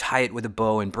all and tie it with a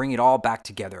bow and bring it all back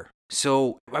together.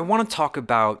 So I want to talk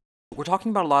about, we're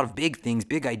talking about a lot of big things,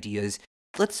 big ideas.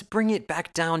 Let's bring it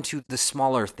back down to the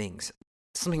smaller things.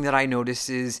 Something that I notice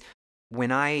is when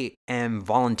I am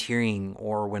volunteering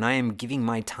or when I am giving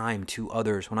my time to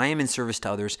others, when I am in service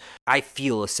to others, I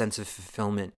feel a sense of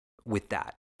fulfillment with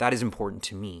that. That is important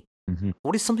to me. Mm-hmm.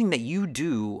 What is something that you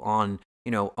do on,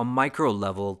 a micro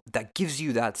level that gives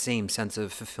you that same sense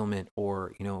of fulfillment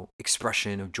or,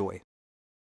 expression of joy?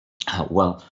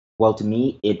 Well, to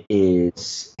me,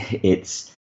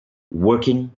 it's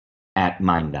working at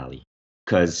Mindvalley.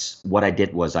 Because what I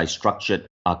did was I structured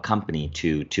our company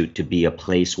to be a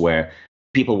place where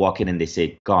people walk in and they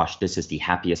say, gosh, this is the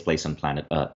happiest place on planet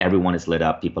Earth. Everyone is lit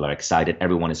up. People are excited.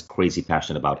 Everyone is crazy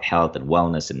passionate about health and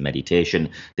wellness and meditation.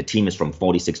 The team is from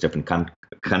 46 different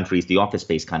countries. The office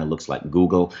space kind of looks like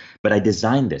Google. But I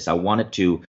designed this. I wanted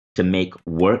to make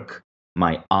work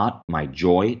my art, my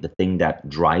joy, the thing that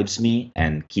drives me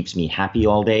and keeps me happy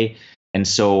all day. And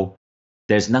so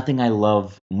there's nothing I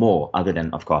love more, other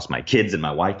than, of course, my kids and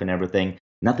my wife and everything.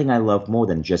 Nothing I love more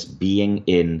than just being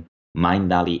in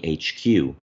Mindvalley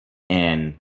HQ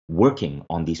and working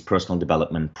on these personal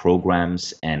development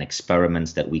programs and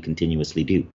experiments that we continuously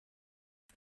do.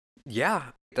 Yeah,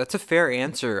 that's a fair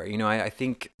answer. I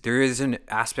think there is an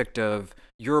aspect of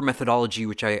your methodology,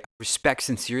 which I respect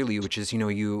sincerely, which is,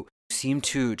 you seem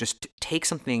to just take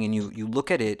something and you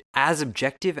look at it as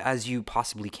objective as you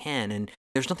possibly can. And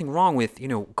there's nothing wrong with,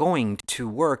 going to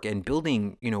work and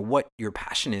building, what your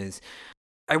passion is.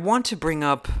 I want to bring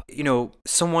up,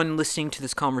 someone listening to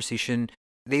this conversation,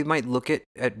 they might look at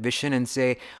Vishen and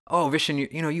say, oh,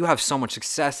 Vishen, you have so much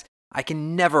success. I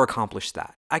can never accomplish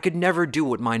that. I could never do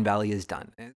what Mindvalley has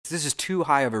done. This is too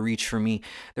high of a reach for me.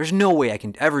 There's no way I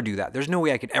can ever do that. There's no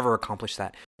way I could ever accomplish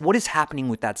that. What is happening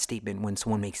with that statement when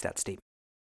someone makes that statement?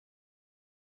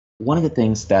 One of the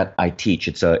things that I teach,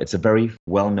 it's a very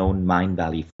well-known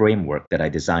Mindvalley framework that I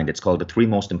designed. It's called the 3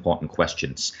 most important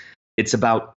questions. It's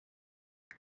about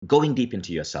going deep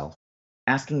into yourself,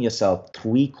 asking yourself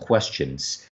 3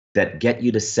 questions that get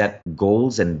you to set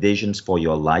goals and visions for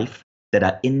your life that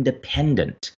are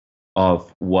independent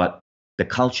of what the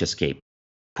culturescape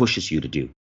pushes you to do.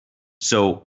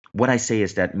 So what I say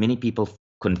is that many people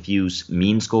confuse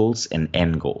means goals and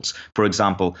end goals. For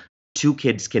example, 2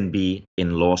 kids can be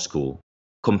in law school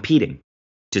competing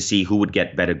to see who would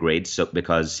get better grades. So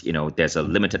because, there's a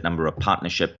limited number of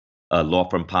partnership law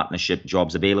firm partnership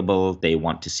jobs available. They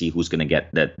want to see who's going to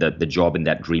get the job in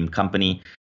that dream company.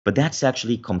 But that's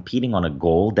actually competing on a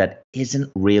goal that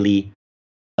isn't really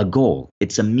a goal.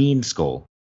 It's a means goal.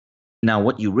 Now,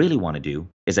 what you really want to do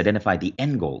is identify the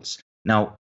end goals.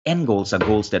 Now, end goals are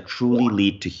goals that truly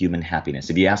lead to human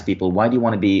happiness. If you ask people, why do you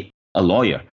want to be a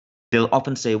lawyer? They'll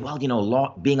often say, well,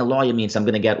 being a lawyer means I'm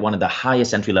going to get one of the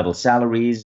highest entry-level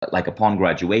salaries, like upon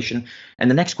graduation. And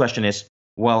the next question is,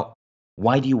 well,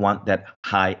 why do you want that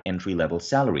high entry-level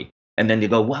salary? And then they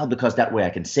go, well, because that way I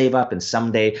can save up and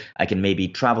someday I can maybe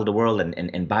travel the world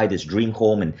and buy this dream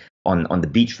home and on the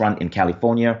beachfront in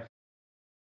California.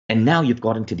 And now you've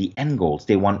gotten to the end goals.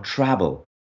 They want travel.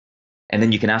 And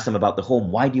then you can ask them about the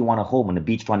home. Why do you want a home on the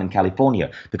beachfront in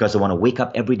California? Because they want to wake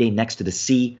up every day next to the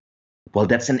sea. Well,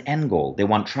 that's an end goal. They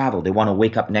want travel. They want to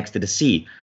wake up next to the sea.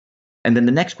 And then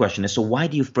the next question is, so why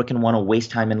do you freaking want to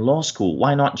waste time in law school?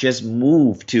 Why not just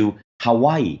move to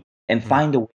Hawaii and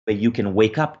find a way where you can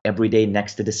wake up every day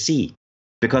next to the sea?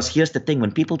 Because here's the thing,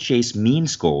 when people chase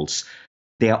means goals,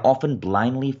 they are often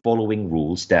blindly following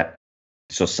rules that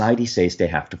society says they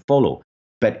have to follow.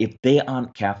 But if they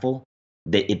aren't careful,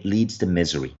 it leads to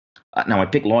misery. Now, I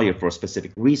pick lawyer for a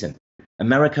specific reason.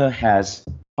 America has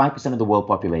 5% of the world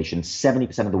population,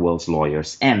 70% of the world's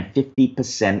lawyers, and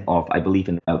 50% of, I believe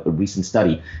in a recent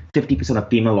study, 50% of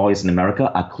female lawyers in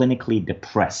America are clinically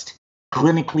depressed.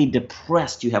 Clinically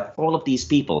depressed. You have all of these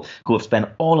people who have spent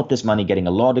all of this money getting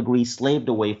a law degree, slaved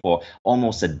away for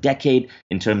almost a decade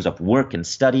in terms of work and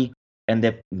study, and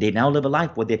they now live a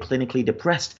life where they're clinically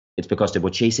depressed. It's because they were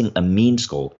chasing a means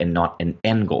goal and not an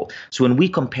end goal. So when we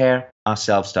compare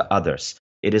ourselves to others,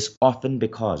 it is often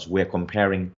because we're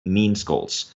comparing means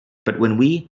goals. But when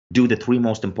we do the 3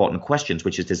 most important questions,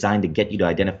 which is designed to get you to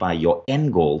identify your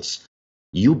end goals,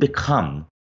 you become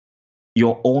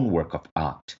your own work of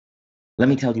art. Let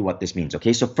me tell you what this means,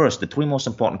 okay? So first, the 3 most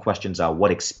important questions are,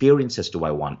 what experiences do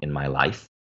I want in my life?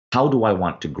 How do I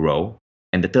want to grow?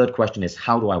 And the third question is,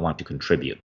 how do I want to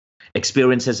contribute?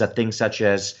 Experiences are things such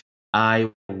as,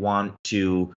 I want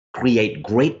to create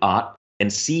great art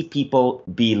and see people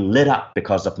be lit up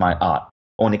because of my art.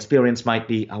 Or an experience might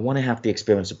be, I want to have the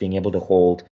experience of being able to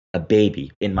hold a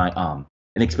baby in my arm.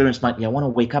 An experience might be, I want to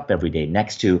wake up every day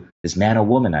next to this man or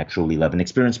woman I truly love. An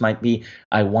experience might be,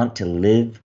 I want to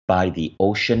live by the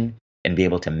ocean and be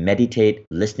able to meditate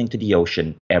listening to the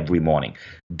ocean every morning.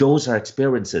 Those are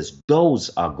experiences. Those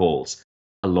are goals.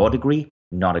 A law degree,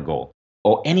 not a goal.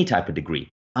 Or any type of degree,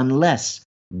 unless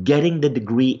getting the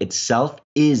degree itself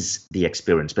is the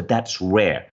experience, but that's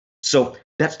rare. So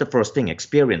that's the first thing,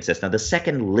 experiences. Now, the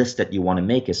second list that you want to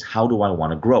make is, how do I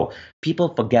want to grow?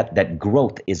 People forget that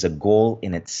growth is a goal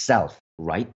in itself,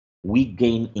 right? We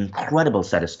gain incredible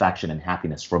satisfaction and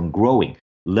happiness from growing,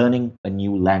 learning a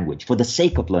new language for the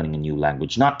sake of learning a new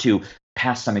language, not to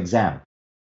pass some exam,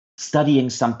 studying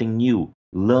something new,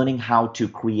 learning how to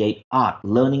create art,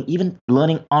 even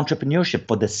learning entrepreneurship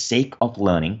for the sake of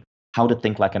learning how to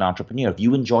think like an entrepreneur. If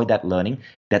you enjoy that learning,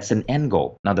 that's an end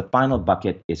goal. Now, the final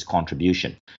bucket is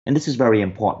contribution. And this is very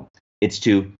important. It's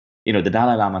to, the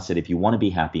Dalai Lama said, if you want to be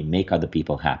happy, make other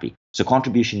people happy. So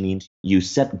contribution means you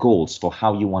set goals for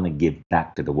how you want to give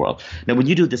back to the world. Now, when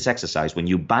you do this exercise, when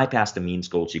you bypass the means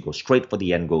goals, you go straight for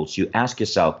the end goals, you ask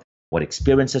yourself, what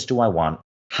experiences do I want?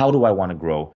 How do I want to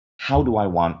grow? How do I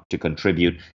want to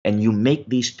contribute? And you make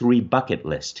these 3 bucket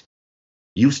lists.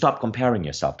 You stop comparing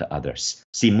yourself to others.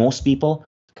 See, most people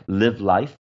live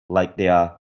life like they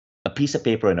are a piece of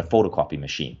paper in a photocopy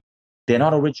machine. They're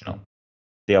not original.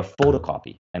 They are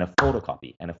photocopy and a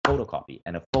photocopy and a photocopy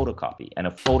and a photocopy and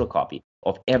a photocopy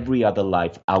of every other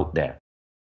life out there.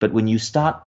 But when you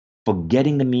start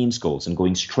forgetting the means goals and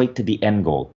going straight to the end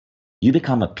goal, you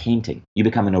become a painting. You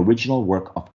become an original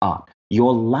work of art.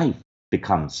 Your life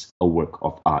becomes a work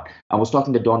of art. I was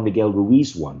talking to Don Miguel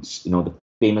Ruiz once, the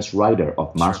famous writer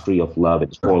of Mastery of Love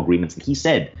and 4 Agreements. And he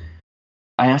said,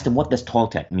 I asked him, what does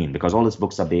Toltec mean? Because all his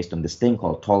books are based on this thing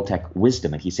called Toltec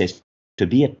wisdom. And he says, to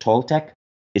be a Toltec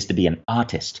is to be an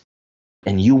artist.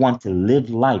 And you want to live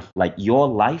life like your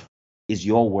life is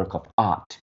your work of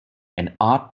art. And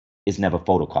art is never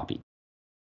photocopied.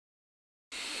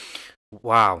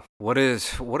 Wow, what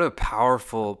a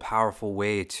powerful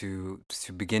way to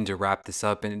begin to wrap this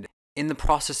up. And in the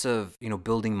process of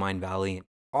building Mindvalley,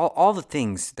 all the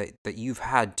things that you've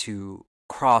had to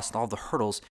cross, all the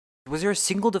hurdles, was there a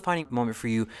single defining moment for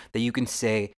you that you can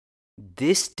say,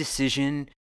 this decision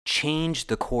changed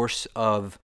the course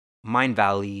of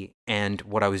Mindvalley and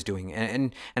what I was doing?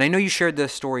 And I know you shared the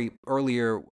story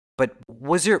earlier, but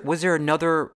was there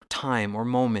another time or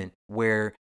moment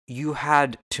where you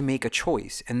had to make a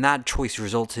choice, and that choice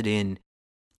resulted in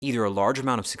either a large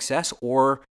amount of success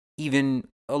or even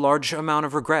a large amount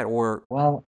of regret or...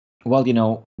 Well,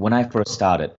 when I first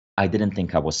started, I didn't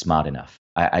think I was smart enough.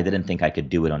 I didn't think I could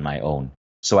do it on my own.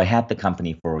 So I had the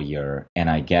company for a year and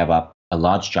I gave up a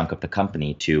large chunk of the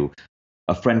company to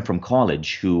a friend from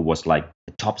college who was like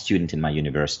the top student in my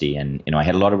university. And, I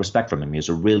had a lot of respect from him. He was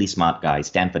a really smart guy,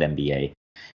 Stanford MBA.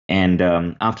 And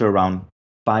after around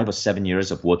 5 or 7 years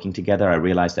of working together, I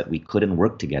realized that we couldn't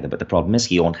work together. But the problem is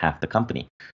he owned half the company.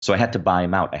 So I had to buy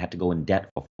him out. I had to go in debt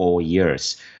for 4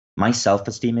 years. My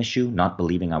self-esteem issue, not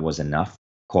believing I was enough,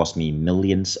 cost me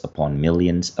millions upon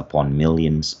millions upon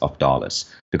millions of dollars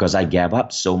because I gave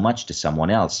up so much to someone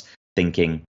else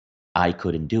thinking I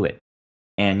couldn't do it.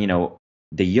 And,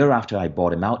 the year after I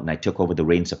bought him out and I took over the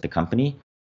reins of the company,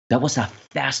 that was our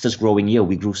fastest growing year.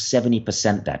 We grew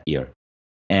 70% that year.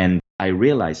 And I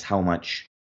realized how much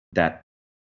that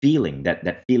feeling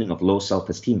of low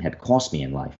self-esteem had cost me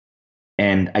in life.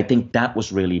 And I think that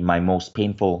was really my most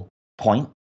painful point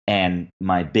and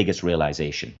my biggest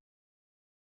realization.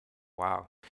 Wow,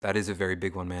 that is a very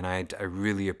big one, man. I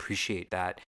really appreciate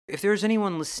that. If there's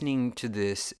anyone listening to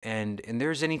this and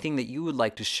there's anything that you would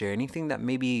like to share, anything that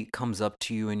maybe comes up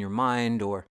to you in your mind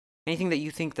or anything that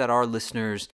you think that our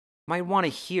listeners might want to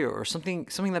hear or something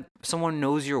that someone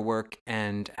knows your work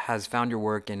and has found your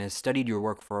work and has studied your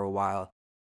work for a while,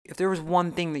 if there was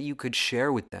one thing that you could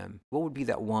share with them, what would be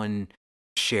that one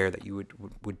share that you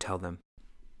would tell them?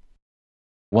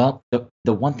 Well,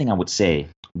 the one thing I would say,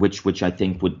 which I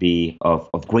think would be of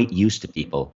great use to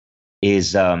people,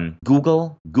 is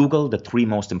Google the 3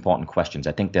 most important questions.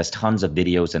 I think there's tons of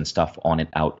videos and stuff on it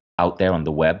out there on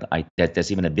the web.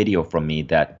 There's even a video from me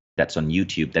that's on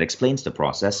YouTube that explains the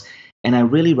process. And I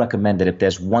really recommend that if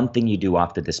there's one thing you do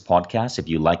after this podcast, if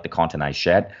you like the content I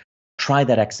shared, try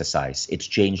that exercise. It's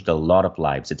changed a lot of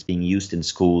lives. It's being used in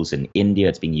schools in India.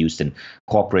 It's being used in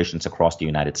corporations across the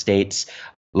United States.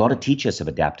 A lot of teachers have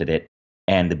adapted it.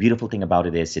 And the beautiful thing about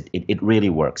it is it really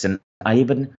works. And I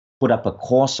even put up a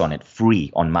course on it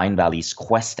free on Mindvalley's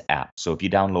Quest app. So if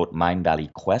you download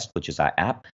Mindvalley Quest, which is our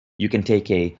app, you can take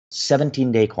a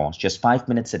 17-day course, just 5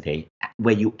 minutes a day,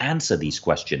 where you answer these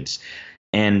questions.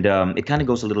 And it kind of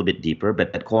goes a little bit deeper,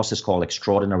 but that course is called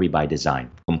Extraordinary by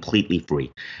Design, completely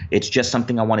free. It's just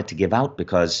something I wanted to give out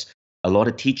because a lot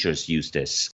of teachers use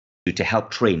this to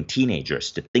help train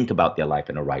teenagers to think about their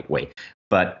life in a right way.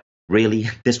 But really,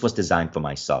 this was designed for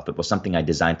myself. It was something I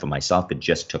designed for myself. It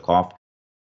just took off.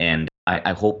 And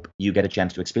I hope you get a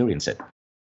chance to experience it.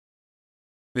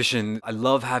 Vishen, I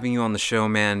love having you on the show,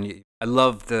 man. I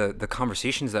love the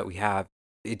conversations that we have.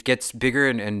 It gets bigger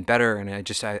and better, and I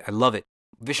love it.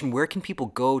 Vishen, where can people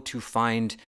go to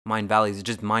find Mindvalley? Is it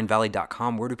just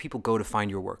mindvalley.com? Where do people go to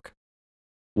find your work?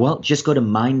 Well, just go to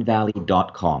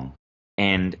mindvalley.com.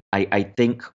 And I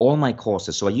think all my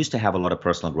courses, so I used to have a lot of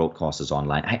personal growth courses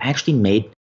online. I actually made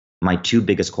my 2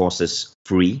 biggest courses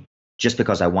free just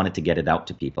because I wanted to get it out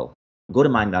to people. Go to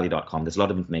mindvalley.com. There's a lot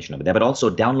of information over there, but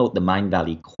also download the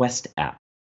Mindvalley Quest app.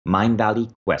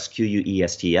 Mindvalley Quest,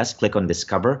 Quests. Click on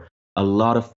Discover. A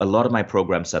lot of my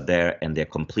programs are there, and they're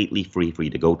completely free for you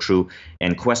to go through.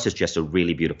 And Quest is just a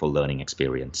really beautiful learning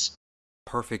experience.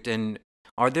 Perfect. And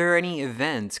are there any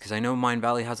events? Because I know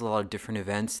Mindvalley has a lot of different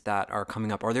events that are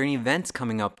coming up. Are there any events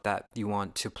coming up that you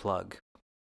want to plug?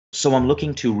 So I'm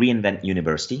looking to reinvent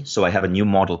university. So I have a new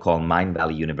model called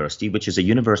Mindvalley University, which is a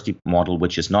university model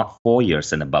which is not 4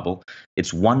 years in a bubble.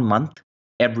 It's 1 month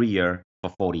every year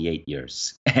for 48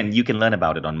 years. And you can learn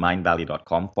about it on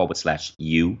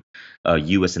mindvalley.com/U.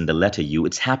 U as in the letter U.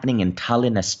 It's happening in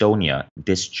Tallinn, Estonia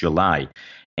this July.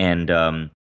 And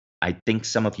I think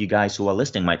some of you guys who are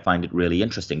listening might find it really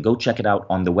interesting. Go check it out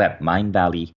on the web,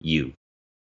 Mindvalley U.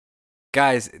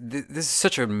 Guys, this is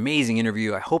such an amazing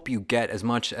interview. I hope you get as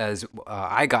much as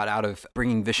I got out of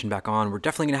bringing Vishen back on. We're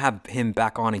definitely going to have him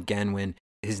back on again when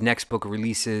his next book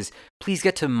releases. Please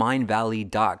get to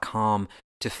mindvalley.com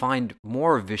to find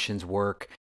more of Vishen's work,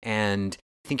 and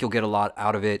I think you'll get a lot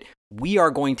out of it. We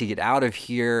are going to get out of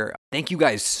here. Thank you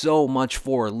guys so much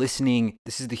for listening.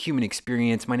 This is The Human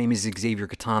Experience. My name is Xavier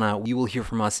Katana. You will hear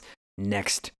from us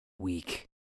next week.